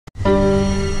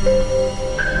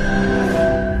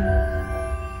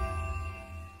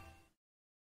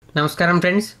నమస్కారం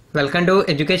friends, welcome to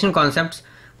education concepts.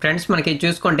 Friends, మనకి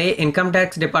చూసుకుంటే ఇన్కమ్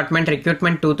ట్యాక్స్ డిపార్ట్మెంట్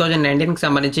రిక్రూట్మెంట్ 2019కి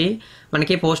సంబంధించి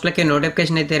మనకి పోస్టులకి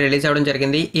నోటిఫికేషన్ అయితే రిలీజ్ అవ్వడం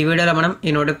జరిగింది. ఈ వీడియోలో మనం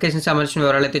ఈ నోటిఫికేషన్ సంబంధించిన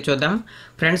వివరాలు అయితే చూద్దాం.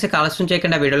 ఫ్రెండ్స్, ఆలస్యం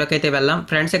చేయకుండా వీడియోలోకి అయితే వెళ్దాం.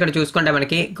 ఫ్రెండ్స్, ఇక్కడ చూసుకుంటే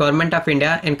మనకి government of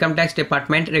India income tax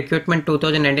department recruitment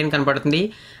 2019 కనపడుతుంది.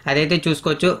 అదైతే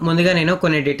చూసుకోవచ్చు. ముందుగా నేను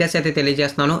కొన్ని డీటెయిల్స్ అయితే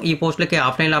తెలియజేస్తున్నాను. ఈ పోస్టులకి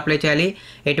ఆఫ్లైన్లో అప్లై చేయాలి.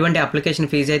 ఎటువంటి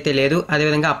అప్లికేషన్ ఫీజు అయితే లేదు.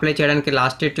 అదేవిధంగా అప్లై చేయడానికి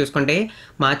లాస్ట్ డేట్ చూసుకుంటే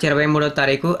మార్చి 23వ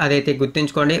తారీఖు. అదైతే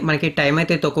గుర్తుంచుకోండి. మనకి టైం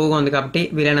అయితే తక్కువగా ఉంది కాబట్టి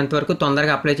వీలైనంత వరకు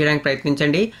తొందరగా అప్లై చేయడానికి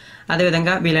ప్రయత్నించండి.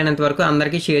 అదేవిధంగా వీలైనంత వరకు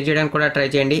అందరికీ షేర్ చేయడానికి కూడా ట్రై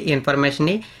చేయండి ఈ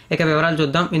ఇన్ఫర్మేషన్ని. ఇక వివరాలు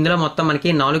చూద్దాం. ఇందులో మొత్తం మనకి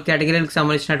 4 కేటగిరీలకు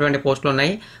సంబంధించినటువంటి పోస్టులు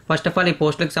ఉన్నాయి. ఫస్ట్ ఆఫ్ ఆల్ ఈ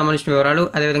పోస్టులకు సంబంధించిన వివరాలు,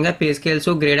 అదేవిధంగా పే స్కేల్స్,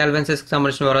 గ్రేడ్ అలవెన్సెస్కి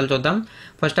సంబంధించిన వివరాలు చూద్దాం.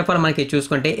 ఫస్ట్ ఆఫ్ ఆల్ మనకి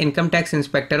చూసుకుంటే ఇన్కమ్ ట్యాక్స్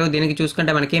ఇన్స్పెక్టర్, దీనికి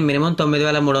చూసుకుంటే మనకి మినిమం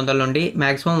 9,300 నుండి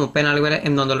మాక్సిమం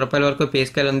 34,800 రూపాయల వరకు పే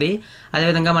స్కేల్ ఉంది.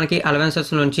 అదేవిధంగా మనకి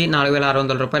అలవెన్సెస్ నుంచి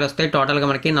 4,600 రూపాయలు వస్తాయి. టోటల్గా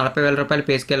మనకి 40,000 రూపాయల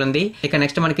పే స్కేల్ ఉంది. ఇక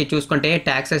నెక్స్ట్ మనకి చూసుకుంటే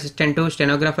ట్యాక్స్ అసిస్టెంట్,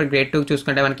 స్టెనోగ్రాఫర్ గ్రేడ్ 2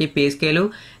 చూసుకుంటే మనకి పే స్కేలు,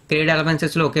 గ్రేడ్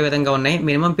అలవెన్సెస్లో ఒకే విధంగా ఉన్నాయి.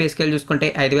 మినిమం పే స్కేల్ చూసుకుంటే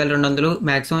 5,200,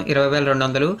 మాక్సిమం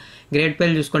 20,200, గ్రేడ్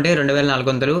పేలు చూసుకుంటే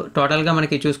 2,400. టోటల్గా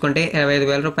మనకి చూసుకుంటే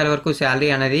 25,000 రూపాయల వరకు శాలరీ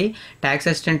అనేది ట్యాక్స్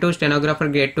అసిస్టెంట్, స్టెనోగ్రాఫర్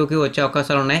గ్రేడ్ 2కి వచ్చే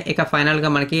అవకాశాలు ఉన్నాయి. ఇక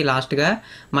ఫైనల్గా మనకి లాస్ట్గా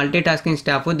మల్టీ టాస్కింగ్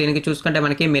స్టాఫ్, దీనికి చూసుకుంటే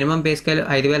మనకి minimum pay scale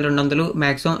 5,200,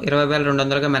 maximum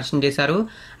 20,200గా mention చేశారు.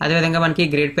 అదేవిధంగా మనకి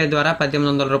గ్రేడ్ పే ద్వారా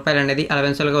 1,800 రూపాయలు అనేది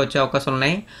అలవెన్సులుగా వచ్చే అవకాశాలు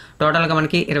ఉన్నాయి. టోటల్గా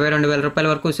మనకి 22,000 రూపాయల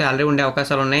వరకు శాలరీ ఉండే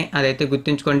అవకాశాలు ఉన్నాయి. అదైతే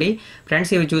గుర్తుంచుకోండి.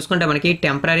 ఫ్రెండ్స్, ఇవి చూసుకుంటే మనకి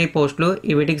టెంపరీ పోస్టులు.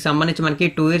 వీటికి సంబంధించి మనకి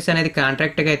 2 years అనేది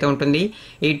కాంట్రాక్ట్గా అయితే ఉంటుంది.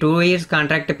 ఈ 2 years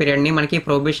కాంట్రాక్ట్ పీరియడ్ని మనకి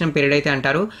ప్రొబేషన్ పీరియడ్ అయితే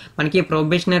అంటారు. మనకి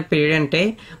ప్రొబేషనరీ పీరియడ్ అంటే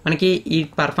మనకి ఈ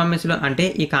పర్ఫార్మెన్స్లో అంటే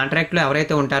ఈ కాంట్రాక్ట్లో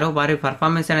ఎవరైతే ఉంటారో వారి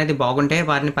పర్ఫార్మెన్స్ అనేది బాగుంటే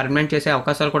వారిని పర్మనెంట్ చేసే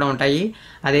అవకాశాలు కూడా ఉంటాయి.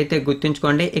 అదైతే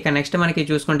గుర్తుంచుకోండి. ఇక నెక్స్ట్ మనకి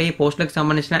చూసుకుంటే ఈ పోస్టులకు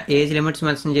సంబంధించిన ఏజ్ లిమిట్స్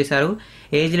మెన్షన్ చేశారు.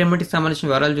 ఏజ్ లిమిట్కి సంబంధించిన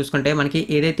వివరాలు చూసుకుంటే మనకి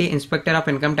ఏదైతే ఇన్స్పెక్టర్ ఆఫ్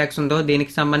ఇన్కమ్ ట్యాక్స్ ఉందో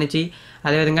దీనికి సంబంధించి,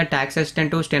 అదేవిధంగా ట్యాక్స్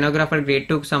అసిస్టెంట్, స్టెనోగ్రాఫర్ గ్రేడ్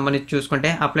 2కి సంబంధించి చూసుకుంటే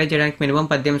అప్లై చేయడానికి మినిమం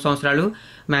 18 సంవత్సరాలు,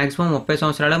 మాక్సిమం 30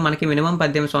 సంవత్సరాలు. మనకి మినిమం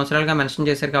 18 సంవత్సరాలుగా మెన్షన్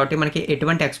చేశారు కాబట్టి మనకి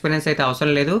ఎటువంటి ఎక్స్పీరియన్స్ అయితే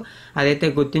అవసరం లేదు. అదైతే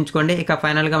గుర్తుంచుకోండి. ఇక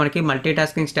ఫైనల్గా మనకి మల్టీ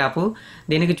టాస్కింగ్ స్టాఫ్,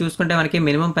 దీనికి చూసుకుంటే మనకి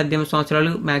మినిమం 18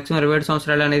 సంవత్సరాలు, మాక్సిమం 27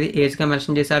 సంవత్సరాలు అనేది ఏజ్గా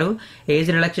మెన్షన్ చేశారు.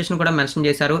 ఏజ్ రిలాక్సేషన్ కూడా మెన్షన్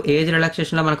చేశారు. ఏజ్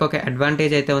రిలాక్సేషన్లో మనకు ఒక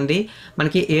అడ్వాంటేజ్ అయితే ఉంది.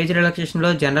 మనకి ఏజ్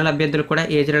రిలాక్సేషన్లో జనరల్ అభ్యర్థులు కూడా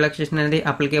ఏజ్ రిలాక్సేషన్ అనేది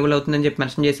అప్లికేబుల్ అవుతుందని చెప్పి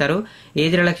మెన్షన్ చేశారు.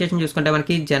 ఏజ్ రిలాక్సేషన్ చూసుకుంటే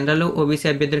మనకి జనరల్, ఓబీసీ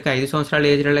అభ్యర్థులకు 5 సంవత్సరాలు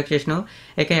ఏజ్ రిలాక్సేషన్.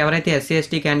 ఇక ఎవరైతే ఎస్సీ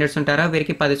ఎస్టీ క్యాండిడేట్స్ ఉంటారో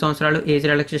వీరికి 10 సంవత్సరాలు ఏజ్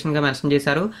రిలాక్సేషన్గా మెన్షన్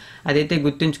చేశారు. అదైతే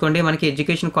గుర్తుంచుకోండి. మనకి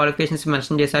ఎడ్యుకేషన్ క్వాలిఫికేషన్స్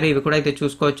మెన్షన్ చేశారు. ఇవి కూడా అయితే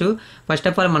చూసుకోవచ్చు. ఫస్ట్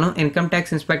ఆఫ్ ఆల్ మనం ఇన్కమ్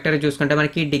ట్యాక్స్ ఇన్స్పెక్టర్ చూసుకుంటే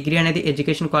మనకి డిగ్రీ అనేది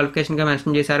ఎడ్యుకేషన్ క్వాలిఫికేషన్గా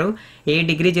మెన్షన్ చేశారు. ఏ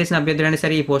డిగ్రీ చేసిన అభ్యర్థులైనా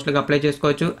సరే ఈ పోస్టులకు అప్లై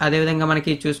చేసుకోవచ్చు. అదేవిధంగా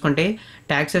మనకి చూసుకుంటే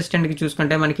ట్యాక్స్ అసిస్టెంట్కి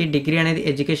చూసుకుంటే మనకి డిగ్రీ అనేది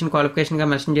ఎడ్యుకేషన్ క్వాలిఫికేషన్గా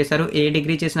మెన్షన్ చేశారు. ఏ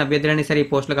డిగ్రీ చేసిన అభ్యర్థులైనా సరే ఈ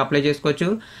పోస్టులకు అప్లై చేసుకోవచ్చు.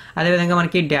 అదేవిధంగా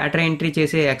మనకి డేటా ఎంట్రీ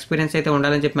చేసే ఎక్స్పీరియన్స్ అయితే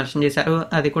ఉండాలని చెప్పి మెన్షన్ చేశారు.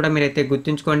 అది కూడా మీరైతే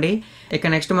గుర్తుంచుకోండి. ఇక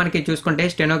నెక్స్ట్ మనకి చూసుకుంటే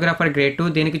స్టెనోగ్రాఫర్ గ్రేడ్ 2,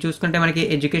 దీనికి చూసుకుంటే మనకి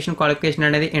ఎడ్యుకేషన్ క్వాలిఫికేషన్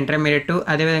అనేది ఇంటర్మీడియట్.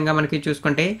 అదేవిధంగా మనకి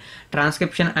చూసుకుంటే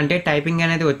ట్రాన్స్క్రిప్షన్ అంటే టైపింగ్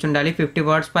అనేది వచ్చి ఉండాలి. 50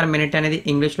 words per minute అనేది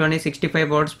ఇంగ్లీష్లోని, 65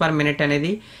 words per minute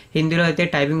అనేది హిందీలో అయితే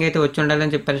టైపింగ్ అయితే వచ్చి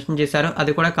ఉండాలని చెప్పి మెన్షన్ చేశారు.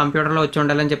 అది కూడా కంప్యూటర్లో వచ్చి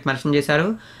ఉండాలని చెప్పి మెన్షన్ చేశారు.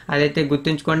 అదైతే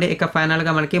గుర్తుంచుకోండి. ఇక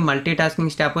ఫైనల్గా మనకి మల్టీ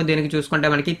టాస్కింగ్ స్టాఫ్, దీనికి చూసుకుంటే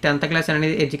మనకి 10th క్లాస్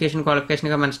అనేది ఎడ్యుకేషన్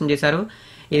క్వాలిఫికేషన్గా మెన్షన్ చేశారు.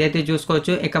 ఇదైతే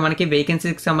చూసుకోవచ్చు. ఇక మనకి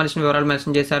వేకెన్సీకి సంబంధించిన వివరాలు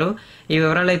మెన్షన్ చేశారు. ఈ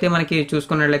వివరాలు అయితే మనకి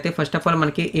చూసుకున్నట్లయితే ఫస్ట్ ఆఫ్ ఆల్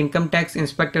మనకి ఇన్కమ్ ట్యాక్స్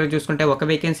ఇన్స్పెక్టర్ చూసుకుంటే 1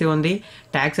 వేకెన్సీ ఉంది.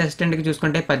 ట్యాక్స్ అసిస్టెంట్కి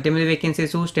చూసుకుంటే 18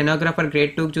 వేకెన్సీస్, స్టెనోగ్రాఫర్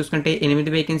గ్రేడ్ 2కి చూసుకుంటే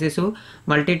 8 వేకెన్సీస్,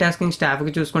 మల్టీ టాస్కింగ్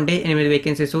స్టాఫ్కి చూసుకుంటే 8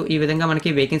 వేకెన్సీస్. ఈ విధంగా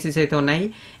మనకి వేకెన్సీస్ అయితే ఉన్నాయి.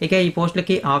 ఇక ఈ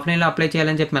పోస్టులకి ఆఫ్లైన్లో అప్లై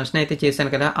చేయాలని చెప్పి మెన్షన్ అయితే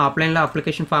చేశాను కదా. ఆఫ్లైన్లో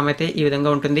అప్లికేషన్ ఫామ్ అయితే ఈ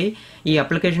విధంగా ఉంటుంది. ఈ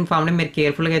అప్లికేషన్ ఫామ్ని మీరు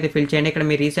కేర్ఫుల్గా అయితే ఫిల్ చేయండి. ఇక్కడ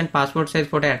మీ recent passport size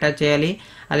photo attach చేయాలి.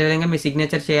 అదేవిధంగా మీ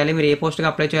సిగ్నేచర్ చేయాలి. మీరు ఏ పోస్ట్కి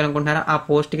అప్లై చేయాలనుకుంటున్నారో ఆ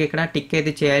పోస్ట్కి ఇక్కడ టిక్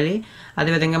అయితే చేయాలి.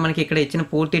 అదేవిధంగా మనకి ఇక్కడ ఇచ్చిన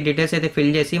పూర్తి డీటెయిల్స్ అయితే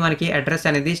ఫిల్ చేసి మనకి అడ్రస్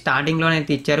అనేది స్టార్టింగ్లోనే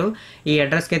అయితే ఇచ్చారు. ఈ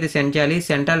అడ్రస్కి అయితే సెండ్ చేయాలి.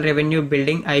 Central revenue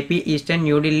building, IP, eastern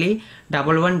New Delhi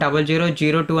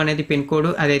 110002 అనేది పిన్ కోడ్.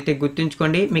 అదైతే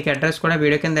గుర్తుంచుకోండి. మీకు అడ్రస్ కూడా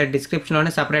వీడియో కింద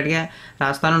డిస్క్రిప్షన్లోనే సపరేట్గా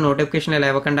రాస్తాను, నోటిఫికేషన్ ఇలా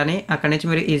ఇవ్వకుండానే. అక్కడి నుంచి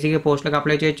మీరు ఈజీగా పోస్టులకు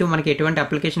అప్లై చేయొచ్చు. మనకి ఎటువంటి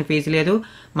అప్లికేషన్ ఫీజు లేదు.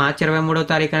 మార్చి 23వ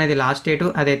తారీఖు అనేది లాస్ట్ డేటు.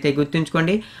 అదైతే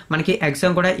గుర్తుంచుకోండి. మనకి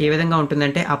ఎగ్జామ్ కూడా ఏ విధంగా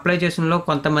ఉంటుందంటే అప్లై చేసిన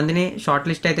కొంతమందిని షార్ట్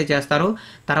లిస్ట్ అయితే చేస్తారు.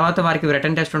 తర్వాత వారికి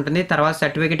రిటర్న్ టెస్ట్ ఉంటుంది. తర్వాత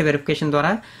సర్టిఫికేట్ వెరిఫికేషన్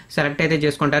ద్వారా సెలెక్ట్ అయితే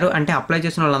చేసుకుంటారు. అంటే అప్లై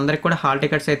చేసిన వాళ్ళందరికీ కూడా హాల్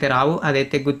టికెట్స్ అయితే రావు.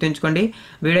 అదైతే గుర్తుంచుకోండి.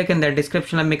 వీడియో కింద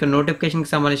డిస్క్రిప్షన్లో మీకు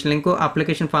నోటిఫికేషన్కి సంబంధించిన లింక్,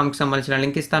 అప్లికేషన్ ఫామ్కి సంబంధించిన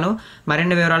లింక్ ఇస్తాను.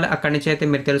 మరిన్ని వివరాలు అక్కడి నుంచి అయితే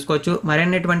మీరు తెలుసుకోవచ్చు.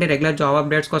 మరిన్నటువంటి రెగ్యులర్ జాబ్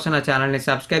అప్డేట్స్ కోసం నా ఛానల్ని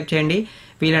సబ్స్క్రైబ్ చేయండి.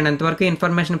 వీలైనంత వరకు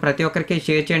ఇన్ఫర్మేషన్ ప్రతి ఒక్కరికి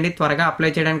షేర్ చేయండి. త్వరగా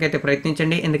అప్లై చేయడానికి అయితే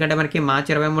ప్రయత్నించండి. ఎందుకంటే మనకి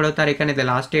మార్చి 23వ తారీఖు అనేది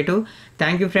last date.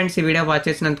 Thank you friends. ఈ వీడియో వాచ్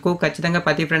చేసినందుకు. ఖచ్చితంగా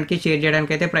ప్రతి ఫ్రెండ్కి షేర్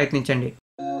చేయడానికి అయితే ప్రయత్నించండి.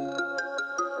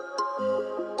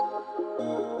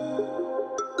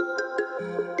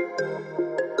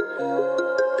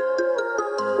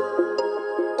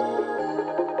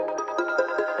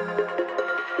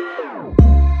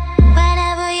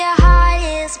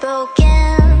 broken.